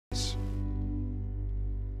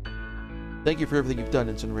Thank you for everything you've done,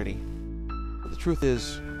 Incineraty. But the truth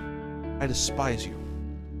is, I despise you.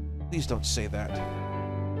 Please don't say that.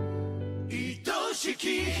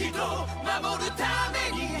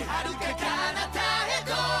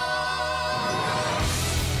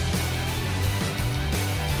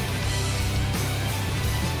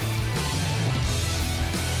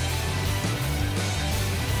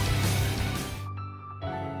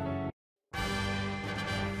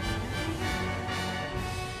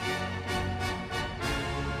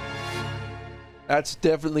 That's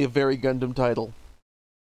definitely a very Gundam title.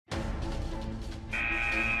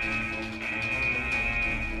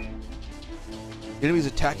 Enemies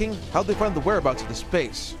attacking? How'd they find the whereabouts of this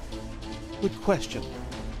base? Good question.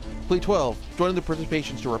 Fleet 12, joining the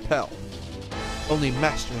participations to repel. Only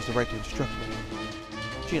Master has the right to instruct me.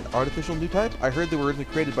 Is she an artificial new type? I heard they were originally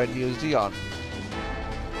created by Neo Zeon.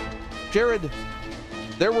 Jared,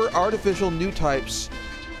 there were artificial new types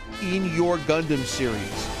in your Gundam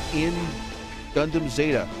series. In Gundam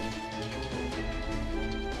Zeta.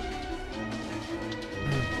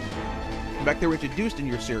 In fact, they were introduced in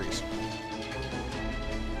your series.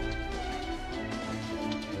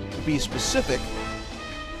 To be specific,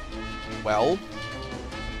 well,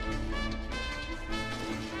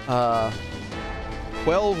 12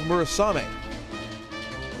 Murasame.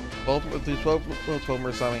 12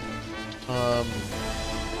 Murasame.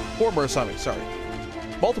 4 Murasame, sorry.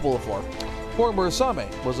 Multiple of 4. 4 Murasame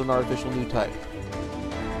was an artificial new type.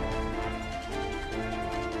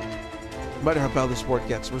 No matter how bad this sport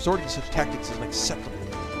gets, resorting to such tactics is unacceptable.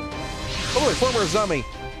 Oh wait, 4 Murasame,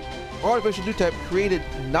 artificial new type created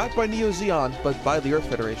not by Neo Zeon, but by the Earth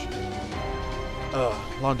Federation.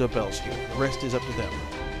 Londo Bell's here. The rest is up to them.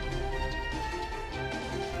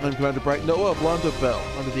 I'm Commander Bright Noah of Londo Bell.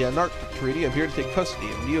 Under the Antarctic Treaty, I'm here to take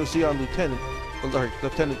custody of Neo Zeon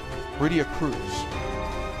Lieutenant Meridia Cruz.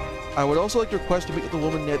 I would also like to request to meet with a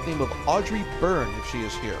woman named of Audrey Byrne if she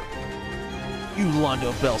is here. You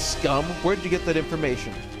Londo Bell scum! Where did you get that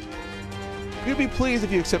information? You'd be pleased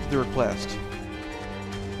if you accepted the request.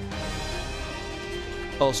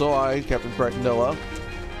 Also, I, Captain Bright Noah,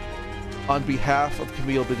 on behalf of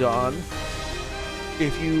Camille Bidon,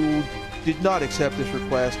 if you did not accept this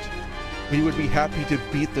request, we would be happy to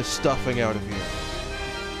beat the stuffing out of you.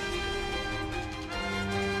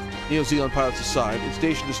 Neo Zeon pilots aside, it's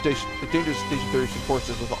dangerous Station 30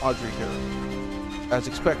 forces with Audrey here. As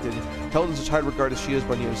expected, held in such high regard as she is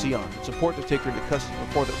by Neo Zeon, it's important to take her into custody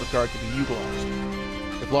before that regard can be utilized.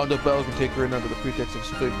 If Londo Bell can take her in under the pretext of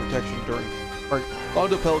civilian protection during...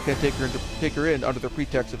 Londo Bell can take her in under the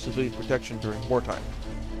pretext of civilian protection during wartime.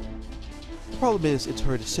 The problem is, it's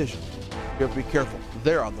her decision. You have to be careful.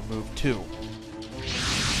 They're on the move, too.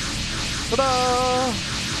 Ta-da!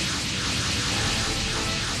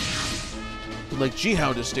 Like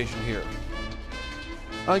G-Hound is stationed here.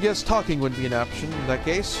 I guess talking wouldn't be an option in that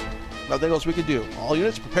case. Nothing else we can do. All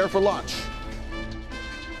units prepare for launch.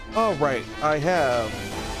 Alright, I have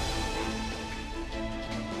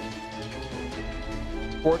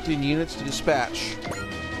 14 units to dispatch.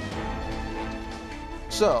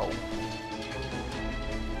 So,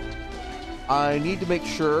 I need to make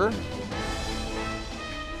sure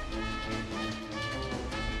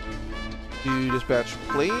to dispatch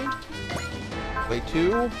Play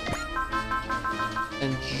 2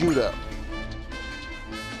 and Judah.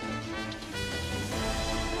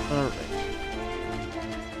 Alright.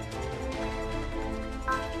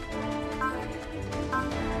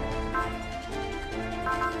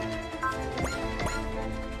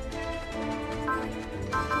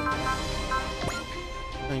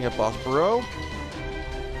 Hang up Boss Bro.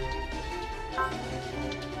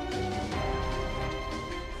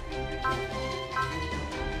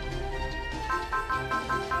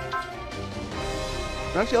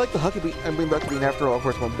 Actually, I like the Huckabee and bring back to being after all for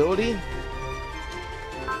its mobility.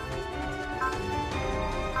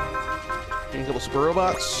 Getting a couple Super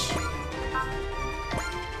Robots.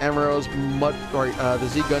 Amaro's the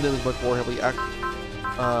Z Gundam is much more heavily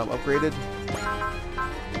upgraded.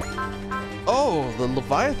 Oh, the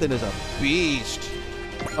Leviathan is a beast.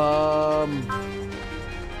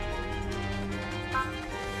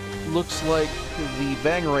 Looks like the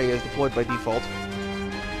Bang Ray is deployed by default.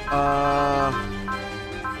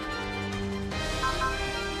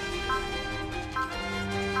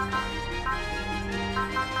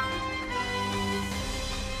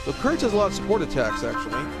 The Courage has a lot of support attacks,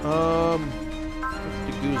 actually.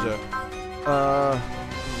 Deguza.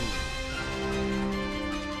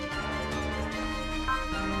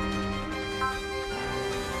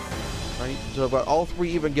 Right, so about all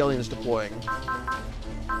 3 Evangelions deploying.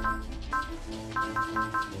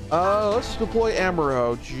 Let's deploy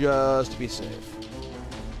Amuro just to be safe.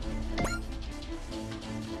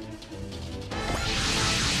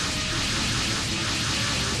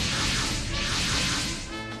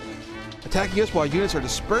 Attacking us while units are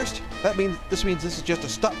dispersed? This means this is just a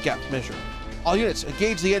stopgap measure. All units,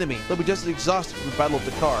 engage the enemy. They'll be just as exhausted from the Battle of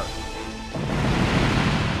Dakar.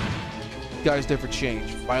 Guys never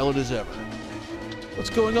change. Violent as ever. What's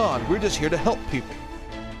going on? We're just here to help people.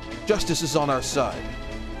 Justice is on our side.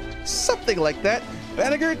 Something like that.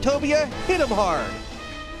 Banniger, Tobia, hit him hard.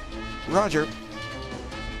 Roger.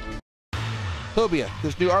 Tobia,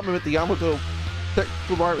 this new armament the Yamato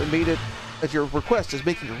Technical Department made it at your request is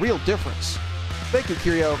making a real difference. Thank you,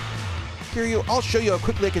 Kiryu. Kiryu, I'll show you how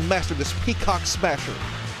quickly I can master this Peacock Smasher.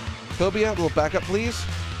 Tobia, a little backup, please.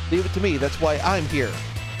 Leave it to me. That's why I'm here.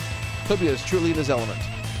 Tobia is truly in his element.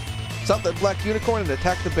 Stop that black unicorn and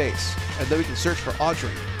attack the base, and then we can search for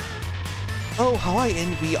Audrey. Oh, how I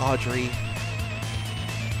envy Audrey.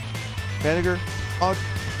 Banniger,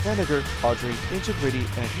 Audrey, Ancient Gritty,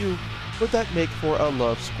 and you. Would that make for a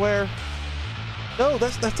love square? No,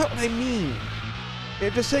 that's not what I mean.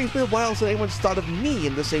 I'm just saying it's been a while since anyone's thought of me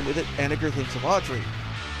in the same way that Banniger thinks of Audrey.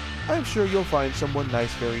 I'm sure you'll find someone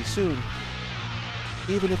nice very soon.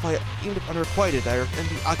 Even if unrequited, I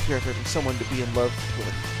envy Akira for having someone to be in love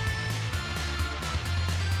with.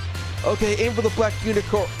 Okay, aim for the black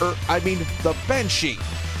unicorn, the Banshee.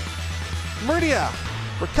 Murdia,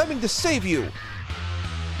 we're coming to save you.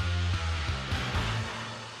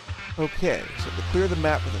 Okay, so to clear the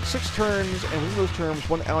map within 6 turns, and within those turns,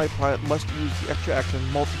 one ally pilot must use the extra action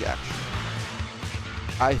multi-action.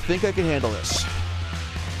 I think I can handle this.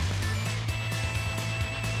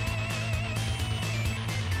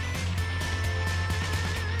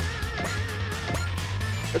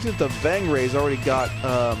 I think the Vang Ray's already got,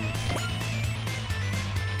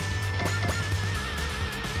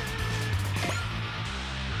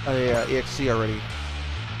 EXC already.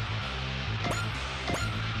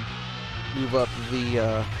 Move up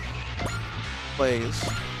the, plays.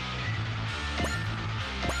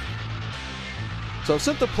 So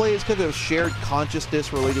since the play is kind of a shared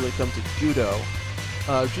consciousness related when it comes to Judo,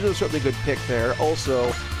 Judo is certainly a good pick there.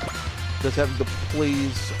 Also, just having the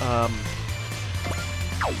plays,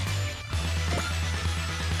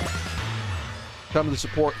 come to the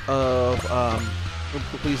support of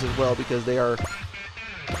police as well, because they are.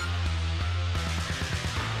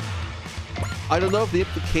 I don't know if the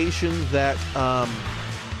implication that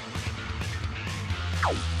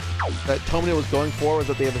that Tomino was going for was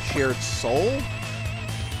that they have a shared soul.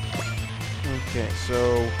 Okay,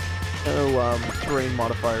 so no terrain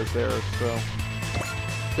modifiers there, so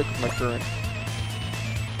stick with my current.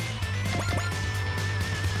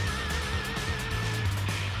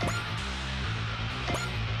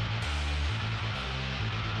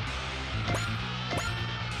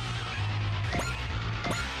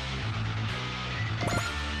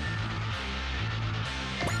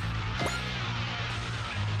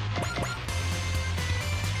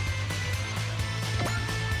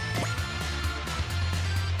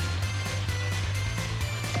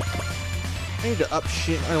 I need to up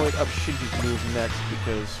Shin. I don't know, up Shinji's move next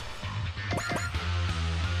because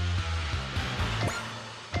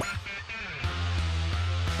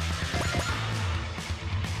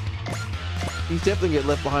he's definitely getting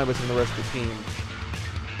left behind by some of the rest of the team.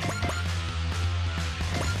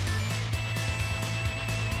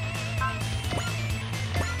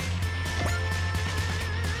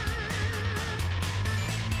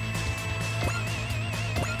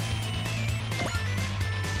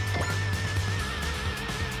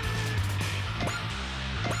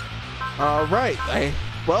 Alright,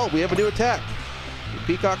 well, we have a new attack. The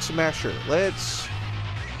Peacock Smasher. Let's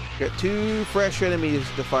get 2 fresh enemies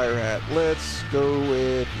to fire at. Let's go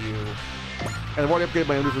with you. And I've already upgraded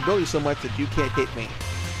my maneuverability so much that you can't hit me.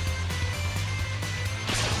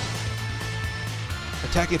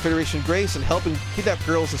 Attacking Federation Grace and helping kidnapped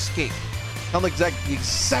girls escape. Sounds like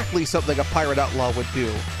exactly something a pirate outlaw would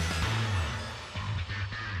do.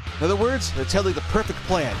 In other words, they're telling the perfect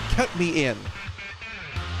plan. Count me in.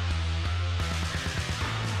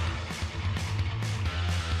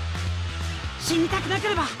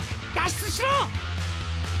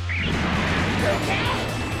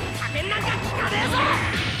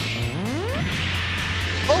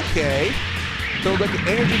 Okay. So like an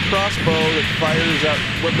energy crossbow that fires out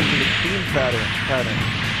weapons with a beam pattern.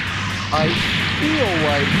 I feel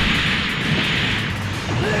like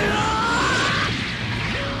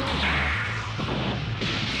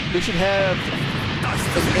they should have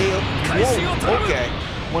an AO. Whoa, okay.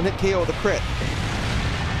 1-hit KO with a crit.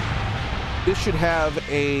 This should have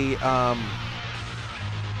a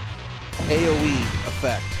AoE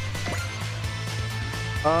effect.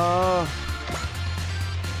 Oh,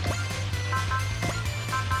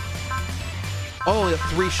 only have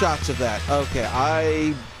 3 shots of that. Okay,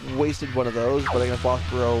 I wasted one of those, but I got Boss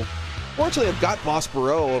Bro. Fortunately, I've got Boss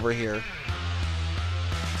Bro over here.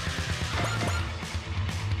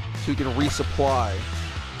 So we can resupply.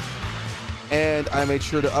 And I made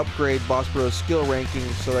sure to upgrade Boss Bro's skill ranking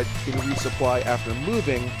so that he can resupply after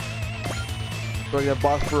moving. So I can have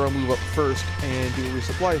Boss Bro move up first and do a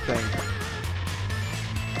resupply thing.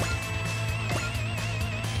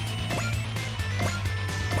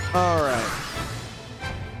 Alright.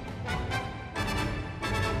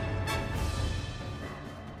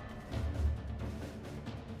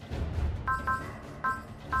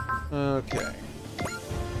 Okay.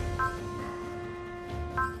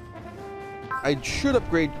 I should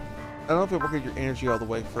upgrade. I don't know if I upgrade your energy all the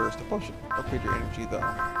way first. I probably should upgrade your energy though.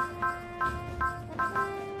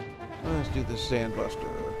 Let's do this Sandbuster.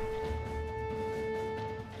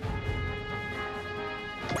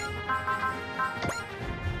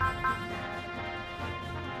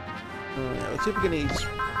 Alright, let's see if we can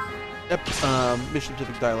mission to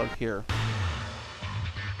the dialogue here.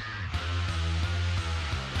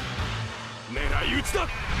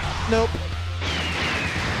 Nope.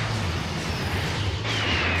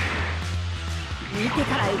 見て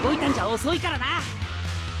から動いたんじゃ遅いからな。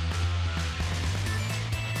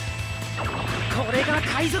これが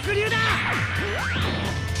海賊流だ。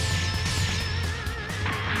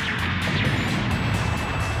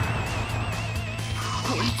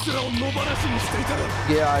こいつらを野放しにしていたら。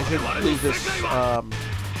Yeah, I should leave this.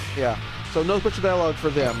 Yeah. So no special dialogue for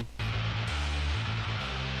them.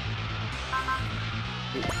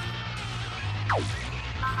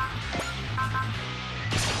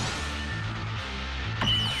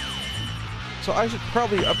 So I should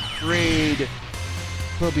probably upgrade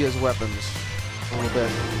Tobia's weapons a little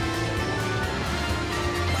bit.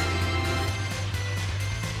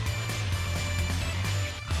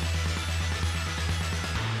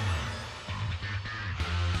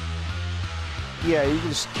 Yeah, you can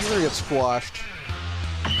just get squashed.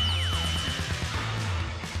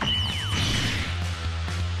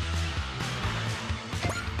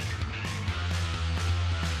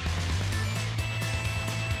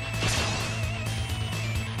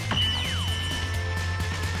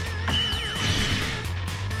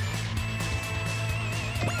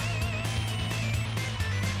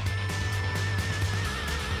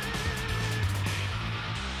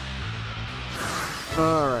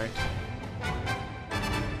 All right.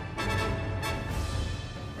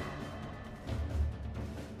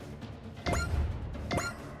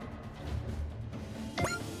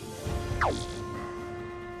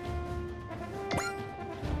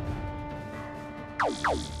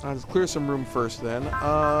 Let's clear some room first then.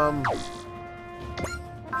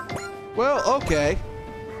 Well, okay.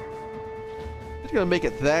 It's gonna make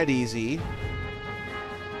it that easy.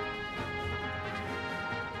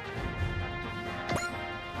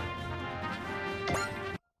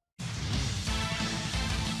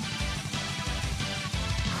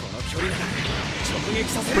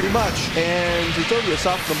 Pretty much, and Zootopia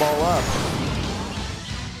softened them all up.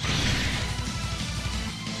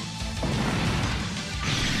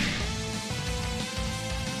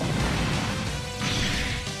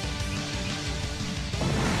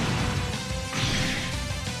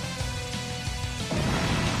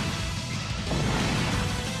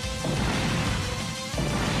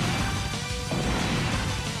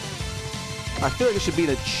 I feel like it should be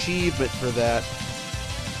an achievement for that.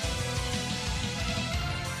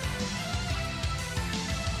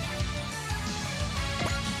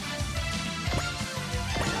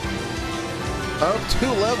 Up 2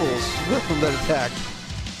 levels from that attack.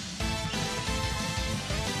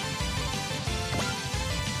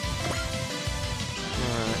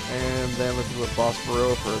 Alright, and then let's do a Boss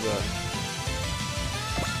Bro for the...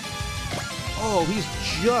 Oh, he's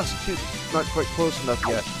just not quite close enough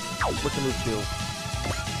yet. What to move to?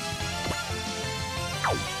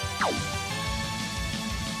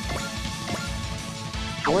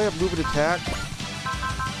 Do I have move and attack?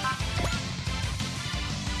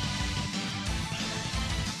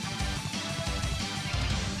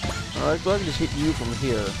 Alright, so I can just hit you from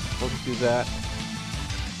here. We'll just do that.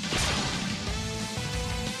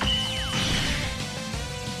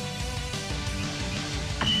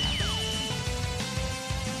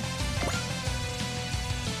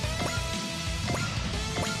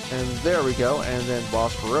 And there we go, and then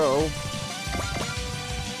Boss Bro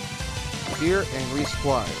here and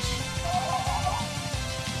resupplies.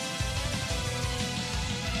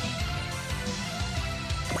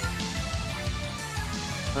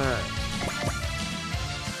 Alright.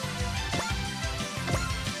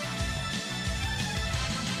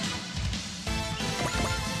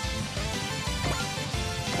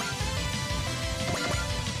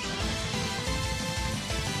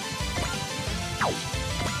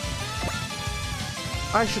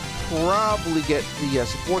 I should probably get the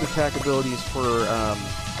support attack abilities for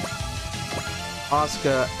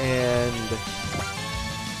Asuka and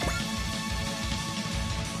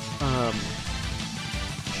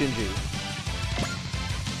Shinji.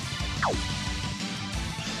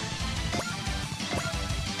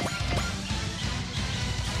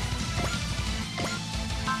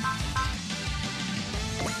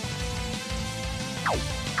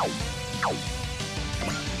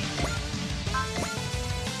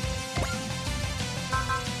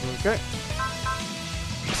 Okay.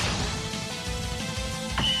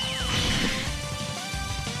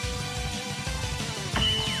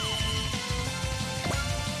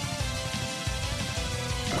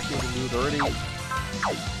 Already.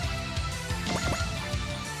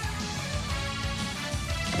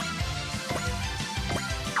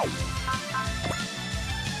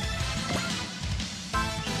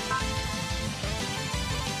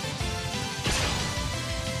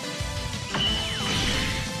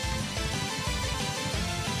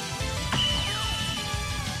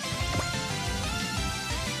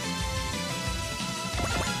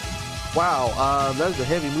 Wow, that is a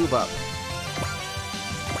heavy move up.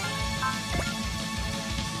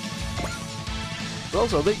 But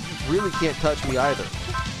also, they really can't touch me either.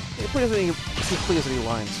 Please any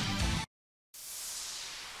lines.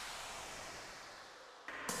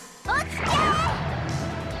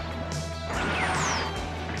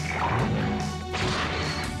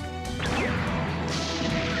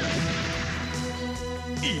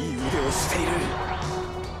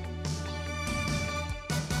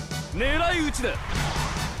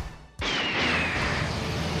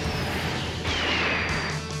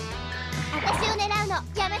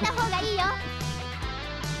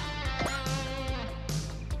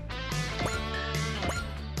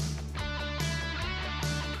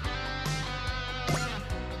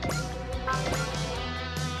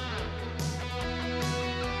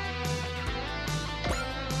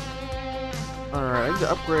 Alright, I need to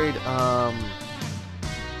upgrade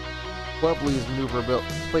Flubbly's maneuverability.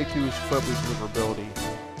 Play 2's Flubbly's maneuverability.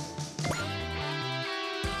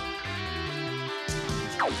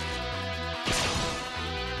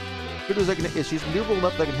 Good as I can, is she's maneuverable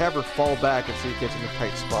enough that I can have her fall back if she gets in a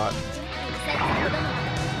tight spot.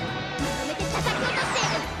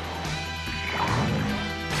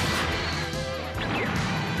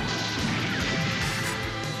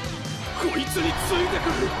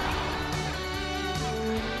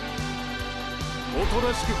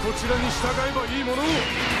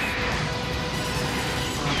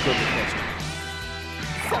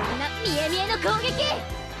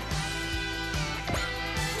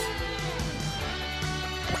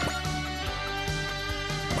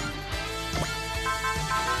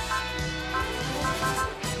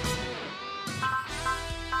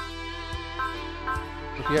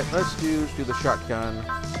 Yeah, let's do the shotgun.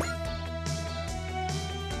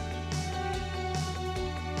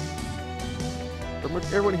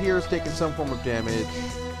 Everyone here is taking some form of damage.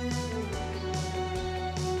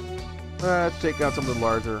 Let's take out something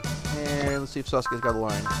larger. And let's see if Sasuke's got a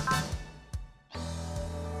line.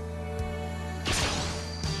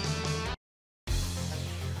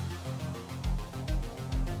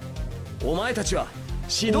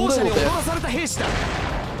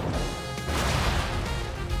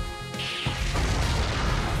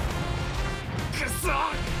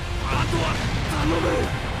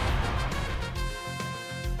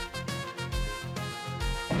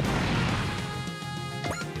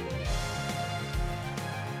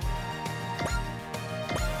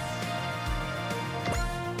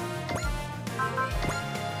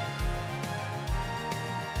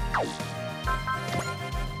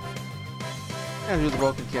 And do the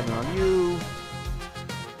Vulcan cannon on you.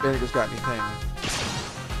 Vinegar's got anything.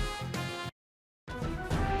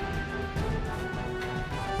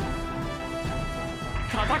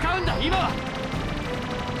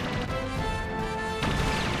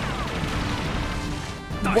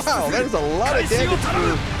 Wow, that is a lot of damage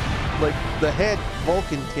for, like, the head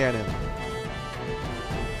Vulcan cannon.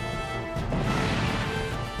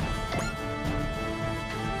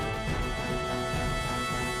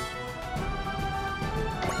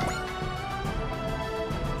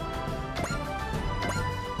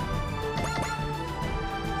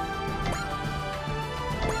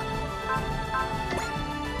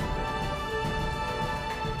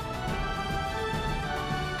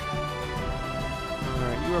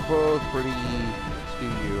 You are both pretty. Let's do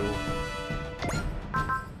you.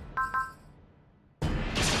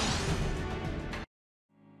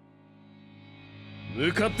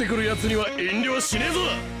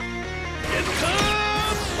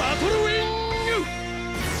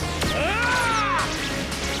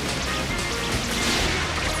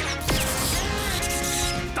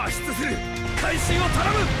 配信を頼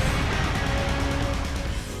む。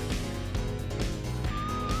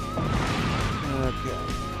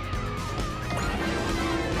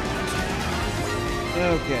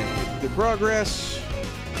 Okay, good progress.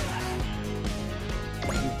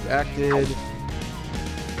 You've acted.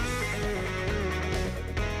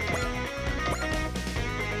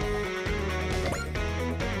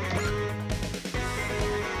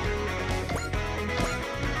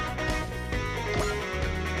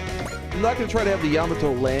 I'm not going to try to have the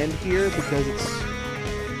Yamato land here because it's...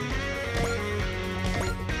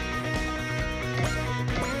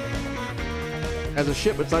 As a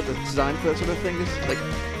ship, it's not designed for that sort of thing. It's like,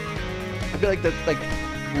 I feel like that, like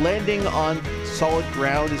landing on solid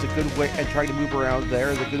ground is a good way, and trying to move around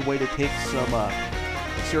there is a good way to take some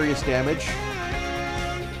serious damage.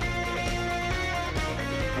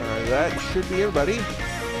 Alright, that should be everybody.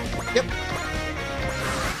 Yep.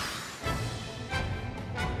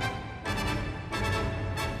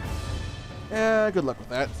 Yeah, good luck with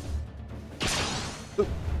that. Ooh.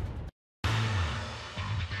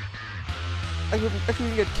 I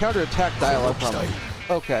can get counterattack dialogue from it.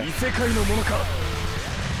 Okay.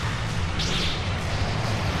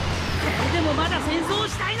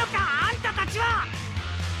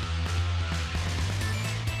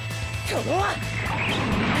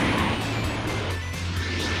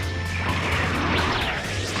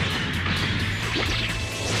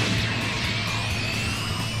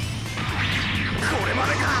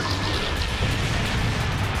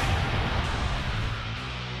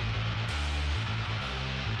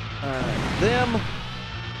 Them.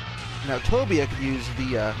 Now Tobia could use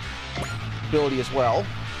the ability as well.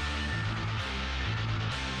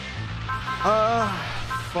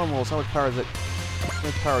 Funnels. How much power does it? How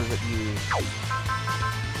much power does it use?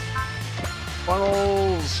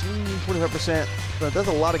 Funnels, 25%. But that's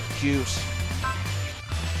a lot of juice.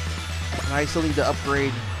 And I still need to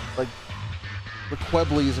upgrade like the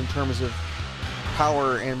Queblies in terms of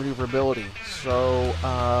power and maneuverability. So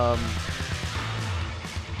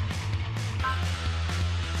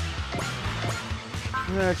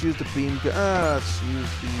let's use the beam. Let's use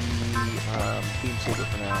the beam saber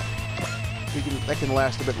for now. That can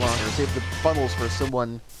last a bit longer. Save the funnels for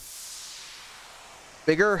someone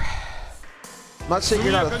bigger. I'm not saying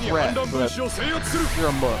you're not a threat, but you're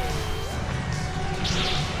a muck.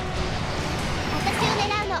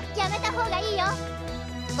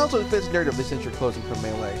 Also, it fits narratively since you're closing from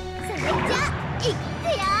melee.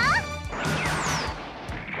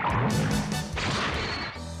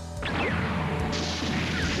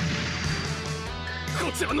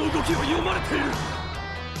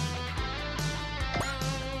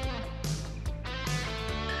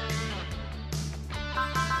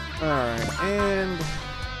 Alright, and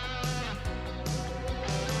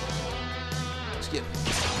skip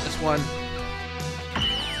this one.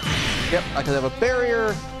 Yep, I can have a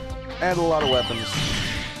barrier and a lot of weapons.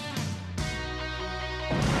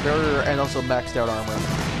 Barrier and also maxed out armor.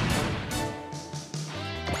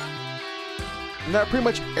 Now pretty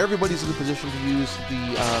much everybody's in a position to use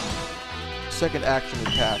the second action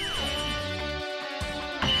attack.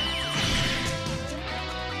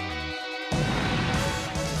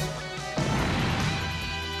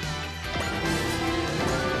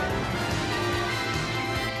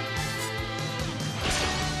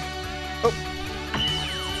 Oh!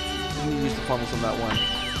 Let me use the funnels on that one.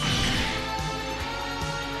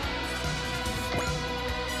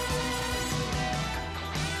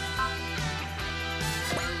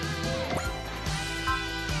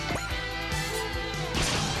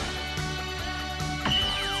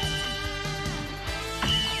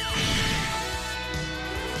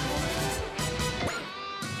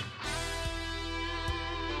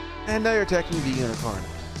 And now you're attacking the unicorn.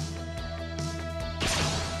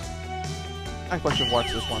 I probably should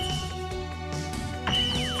watch this one.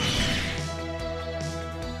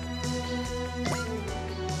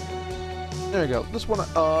 There you go. This one,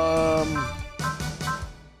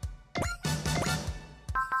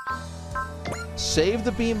 save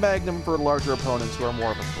the beam magnum for larger opponents who are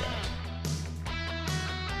more of a threat.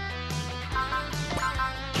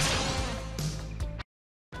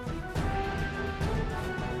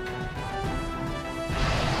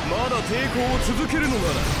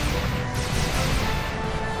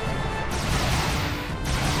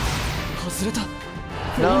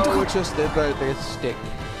 No, it's just they stick.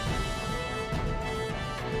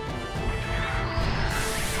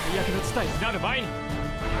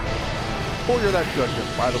 Oh, you're that good,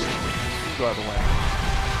 by the way. Go out of the way.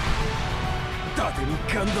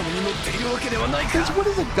 Since when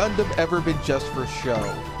has a Gundam ever been just for show?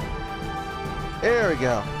 There we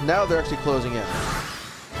go. Now they're actually closing in.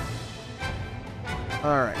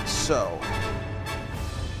 Alright, so.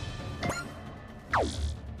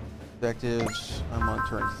 Objectives. I'm on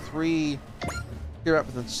turn 3. You're up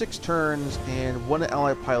within 6 turns, and one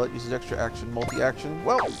ally pilot uses extra action, multi-action.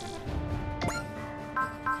 Well.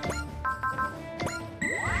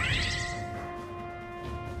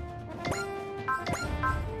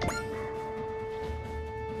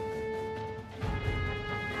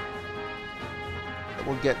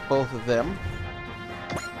 We'll get both of them.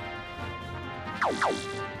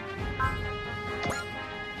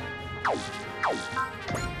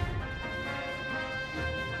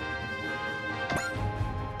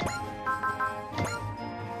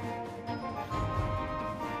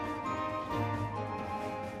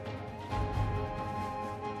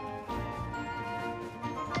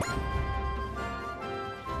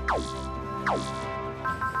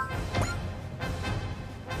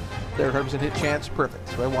 There, 100% hit chance. Perfect.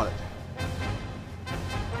 That's what I wanted.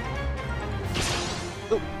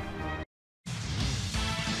 Oh.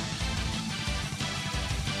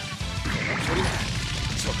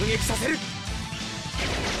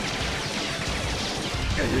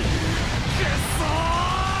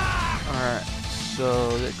 Alright,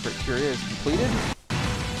 so the criteria is completed.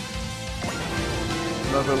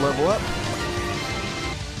 Another level up.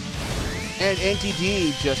 And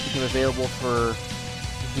NTD just became available for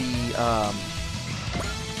the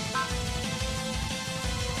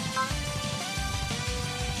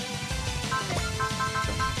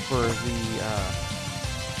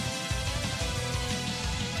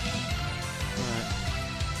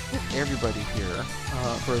everybody here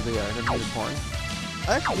for the unicorn. I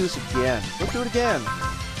have to do this again. Let's do it again.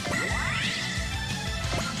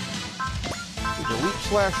 So the Leap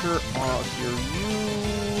Slasher here,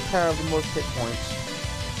 you have the most hit points.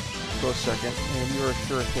 Go a second, and you're a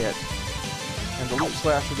sure hit. And the Leap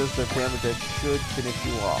Slasher does the damage that should finish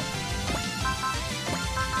you off.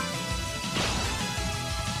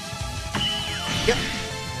 Yep.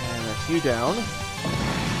 And that's you down.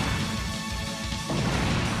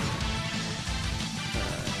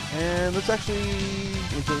 And let's actually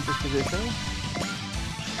maintain this position.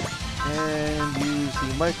 And use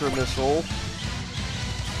the Micro Missile.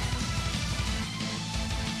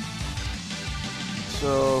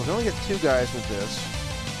 So, we can only get 2 guys with this.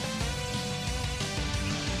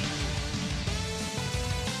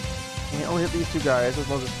 And only hit these 2 guys, as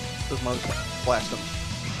long as blast them.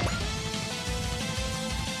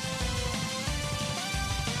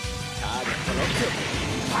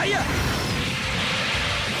 Fire!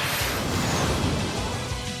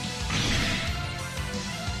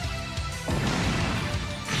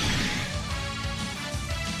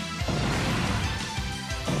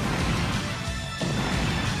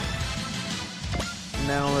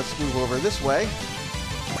 Now let's move over this way.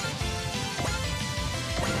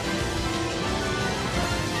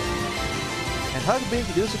 And Hugbeam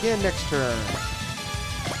can do this again next turn.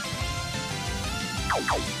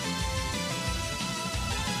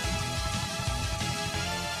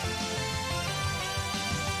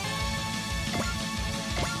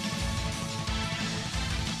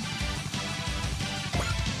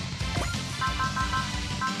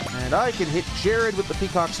 And I can hit Jared with the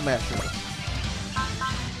Peacock Smasher.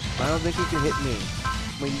 I don't think he can hit me.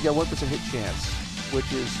 I mean, you got 1% hit chance,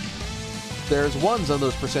 which is... There's 1s on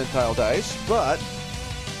those percentile dice, but...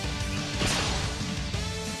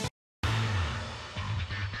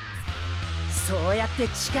 I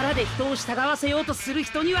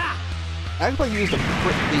can use the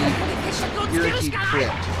guaranteed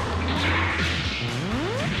crit.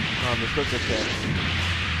 This looks okay.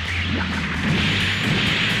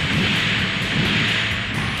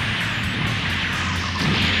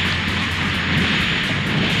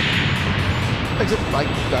 Except I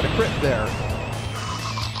got a crit there.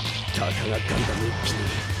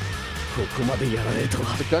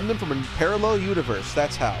 The Gundam from a parallel universe,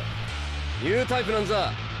 that's how. New type なん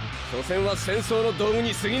ざ、所詮は戦争の道具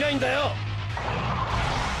に過ぎないんだよ。こ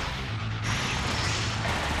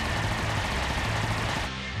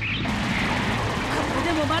こ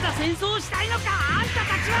でもまだ戦争したいのか、あんた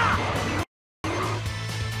たちは。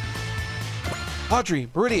Audrey,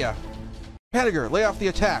 Meridia, Panager, lay off the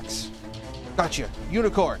attacks. Gotcha,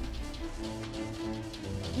 Unicorn.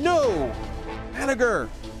 No! Panager!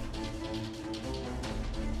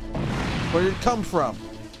 Where did it come from?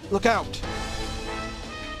 Look out!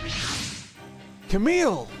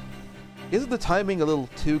 Camille! Isn't the timing a little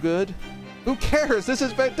too good? Who cares? This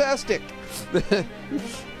is fantastic!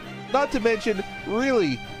 Not to mention,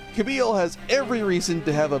 really, Camille has every reason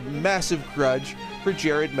to have a massive grudge for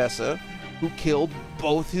Jared Mesa, who killed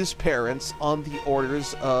both his parents on the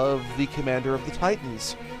orders of the commander of the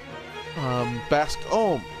Titans.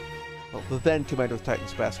 Bascom. Well, the then Commander of the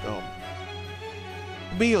Titans, Bascom.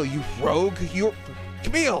 Camille, you rogue!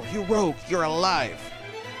 Camille, you rogue! You're alive!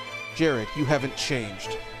 Jared, you haven't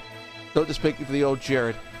changed. Don't mistake me for the old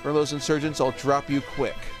Jared. For those insurgents, I'll drop you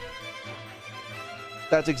quick.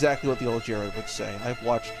 That's exactly what the old Jared would say. I've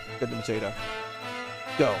watched Gundam Zeta.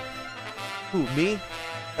 Go. Who, me?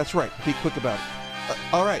 That's right. Be quick about it.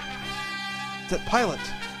 Alright. It's that pilot.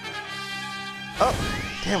 Oh,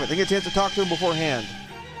 damn it. I get a chance to talk to him beforehand.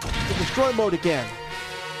 It's destroy mode again.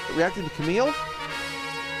 Reacting to Camille?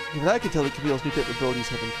 Even I can tell that Camille's new type abilities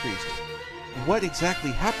have increased. What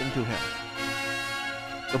exactly happened to him?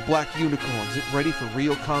 The Black Unicorn, is it ready for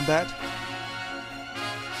real combat?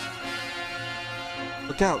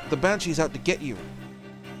 Look out, the Banshee's out to get you.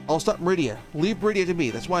 I'll stop Meridia. Leave Meridia to me,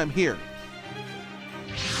 that's why I'm here.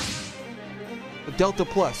 The Delta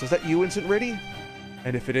Plus, is that you, Instant Ready?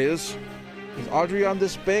 And if it is Audrey on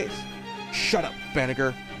this base? Shut up,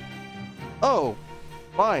 Banneker. Oh,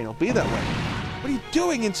 fine, I'll be that way. What are you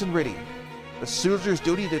doing, Instant Ready? The soldier's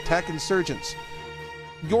duty to attack insurgents.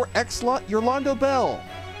 You're Londo Bell.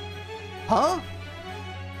 Huh?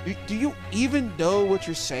 Do you even know what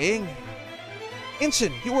you're saying?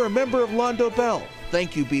 Ensign, you were a member of Londo Bell.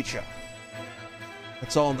 Thank you, Beecha.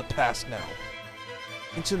 It's all in the past now.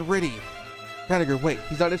 Ensign Riddy. Banneker, wait.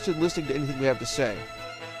 He's not interested in listening to anything we have to say.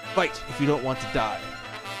 Fight if you don't want to die.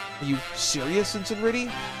 Are you serious, Ensign Riddy?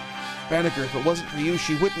 Banneker, if it wasn't for you,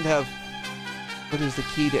 she wouldn't have... What is the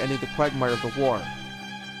key to ending the quagmire of the war?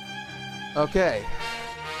 Okay.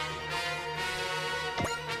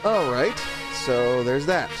 Alright, so there's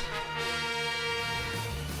that.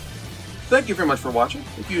 Thank you very much for watching.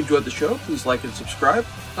 If you enjoyed the show, please like and subscribe.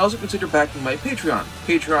 Also consider backing my Patreon.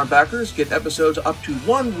 Patreon backers get episodes up to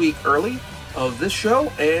 1 week early of this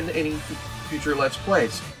show and any future Let's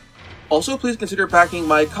Plays. Also, please consider backing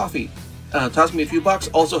my Ko-fi. Toss me a few bucks,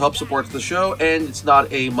 also helps support the show, and it's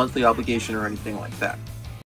not a monthly obligation or anything like that.